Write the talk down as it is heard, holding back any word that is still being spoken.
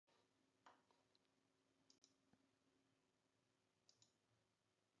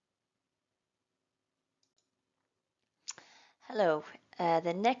Hello,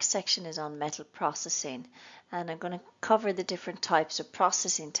 the next section is on metal processing, and I'm going to cover the different types of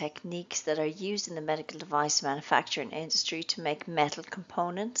processing techniques that are used in the medical device manufacturing industry to make metal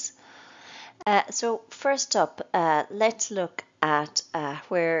components. So first up, let's look at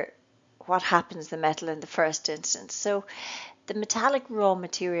what happens to the metal in the first instance. So the metallic raw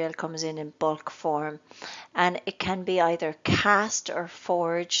material comes in bulk form, and it can be either cast or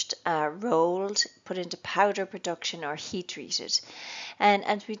forged, rolled, put into powder production, or heat treated. And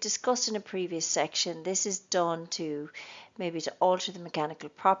as we discussed in a previous section, this is done to maybe to alter the mechanical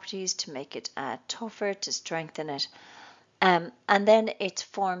properties, to make it tougher, to strengthen it. And then it's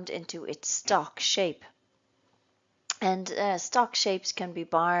formed into its stock shape. And stock shapes can be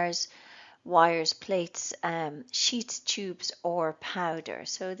bars, wires, plates, sheets, tubes, or powder.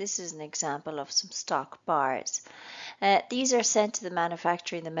 So this is an example of some stock bars. These are sent to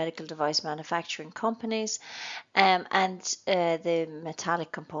the medical device manufacturing companies, and the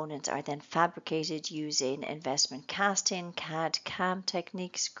metallic components are then fabricated using investment casting, CAD/CAM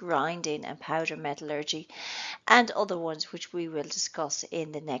techniques, grinding, and powder metallurgy, and other ones which we will discuss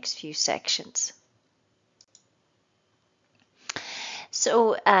in the next few sections.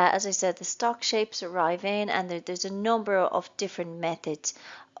 So as I said, the stock shapes arrive in, and there's a number of different methods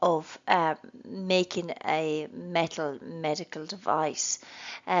of making a metal medical device.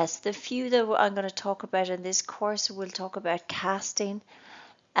 So the few that I'm going to talk about in this course, we'll talk about casting,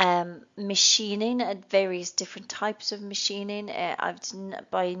 machining, at various different types of machining. I've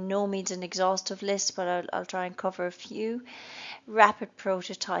by no means an exhaustive list, but I'll try and cover a few. Rapid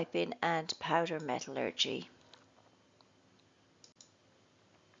prototyping and powder metallurgy.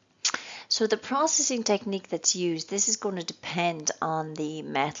 So the processing technique that's used, this is going to depend on the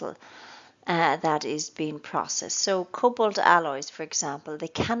metal that is being processed. So cobalt alloys, for example, they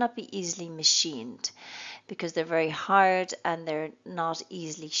cannot be easily machined because they're very hard and they're not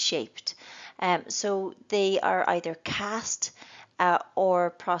easily shaped. So they are either cast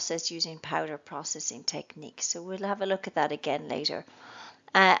or processed using powder processing techniques. So we'll have a look at that again later.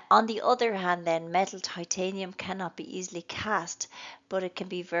 On the other hand, then, metal titanium cannot be easily cast, but it can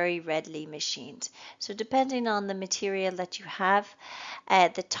be very readily machined. So depending on the material that you have,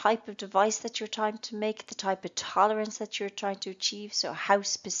 the type of device that you're trying to make, the type of tolerance that you're trying to achieve, so how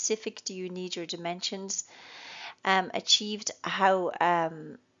specific do you need your dimensions achieved, how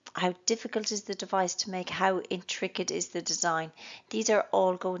difficult is the device to make, how intricate is the design. These are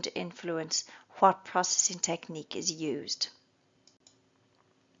all going to influence what processing technique is used.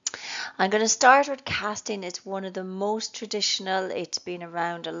 I'm going to start with casting. It's one of the most traditional. It's been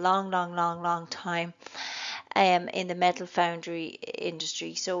around a long time in the metal foundry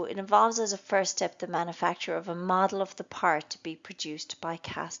industry. So it involves as a first step the manufacture of a model of the part to be produced by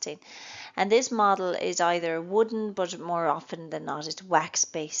casting. And this model is either wooden, but more often than not it's wax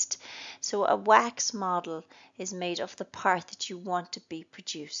based. So a wax model is made of the part that you want to be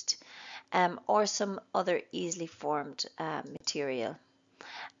produced, or some other easily formed material.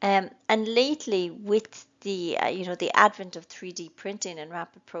 And lately, with the the advent of 3D printing and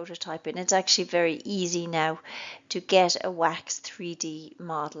rapid prototyping, it's actually very easy now to get a wax 3D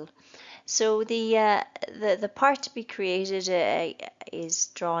model. So the part to be created is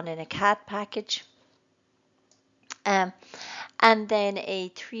drawn in a CAD package, and then a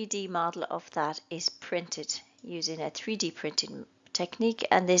 3D model of that is printed using a 3D printing technique,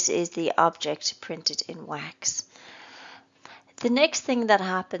 and this is the object printed in wax. The next thing that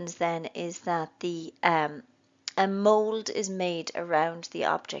happens then is that a mold is made around the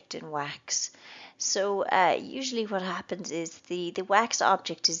object in wax. So usually what happens is the wax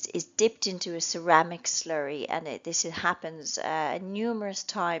object is dipped into a ceramic slurry, and this happens numerous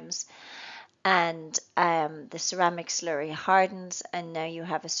times, and the ceramic slurry hardens, and now you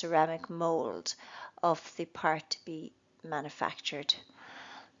have a ceramic mold of the part to be manufactured.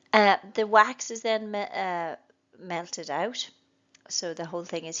 The wax is then melted out. So the whole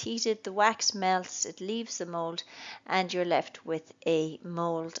thing is heated, the wax melts, it leaves the mold, and you're left with a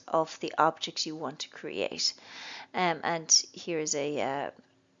mold of the objects you want to create. And here is I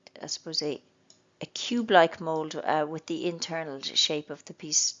suppose a cube-like mold with the internal shape of the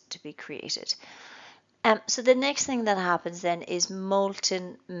piece to be created. So the next thing that happens then is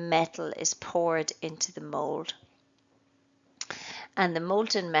molten metal is poured into the mold, and the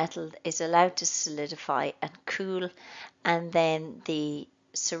molten metal is allowed to solidify and cool, and then the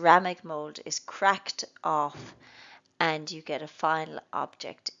ceramic mold is cracked off, and you get a final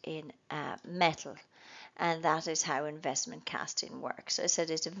object in metal. and that is how investment casting works. So I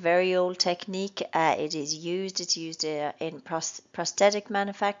said it's a very old technique. It's used in prosthetic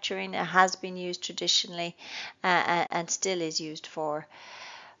manufacturing. It has been used traditionally and still is used for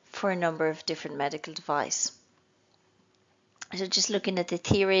a number of different medical devices. So just looking at the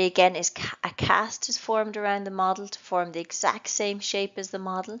theory again, is a cast is formed around the model to form the exact same shape as the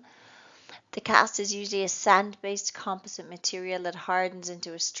model. The cast is usually a sand-based composite material that hardens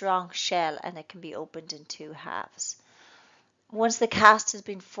into a strong shell, and it can be opened in two halves. Once the cast has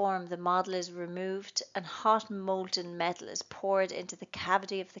been formed, the model is removed and hot molten metal is poured into the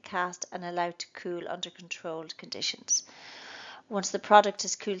cavity of the cast and allowed to cool under controlled conditions. Once the product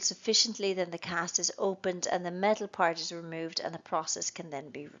has cooled sufficiently, then the cast is opened and the metal part is removed, and the process can then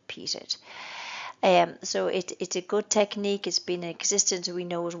be repeated. So it's a good technique. It's been in existence. We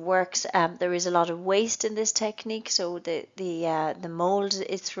know it works. There is a lot of waste in this technique, so the mold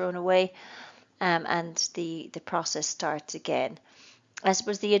is thrown away, and the process starts again. I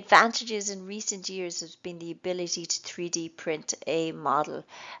suppose the advantages in recent years has been the ability to 3D print a model,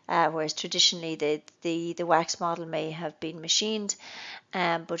 whereas traditionally the wax model may have been machined,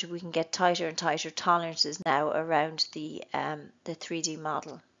 but we can get tighter and tighter tolerances now around the 3D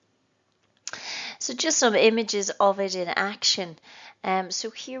model. So just some images of it in action.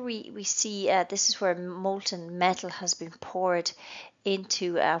 So here we see this is where molten metal has been poured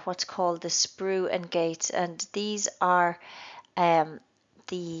into what's called the sprue and gates, and these are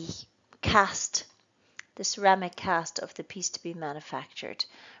the cast, the ceramic cast of the piece to be manufactured,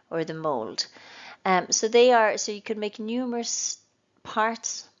 or the mold. So you can make numerous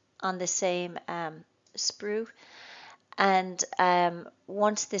parts on the same sprue, and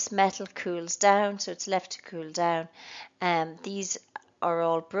once this metal cools down, so it's left to cool down, these are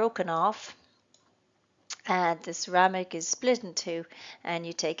all broken off, and the ceramic is split in two, and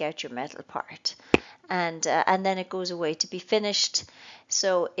you take out your metal part. And then it goes away to be finished.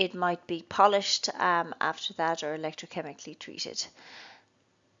 So it might be polished after that, or electrochemically treated.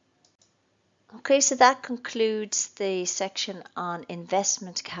 Okay, so that concludes the section on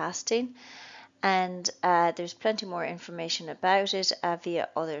investment casting, and there's plenty more information about it via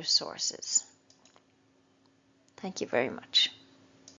other sources. Thank you very much.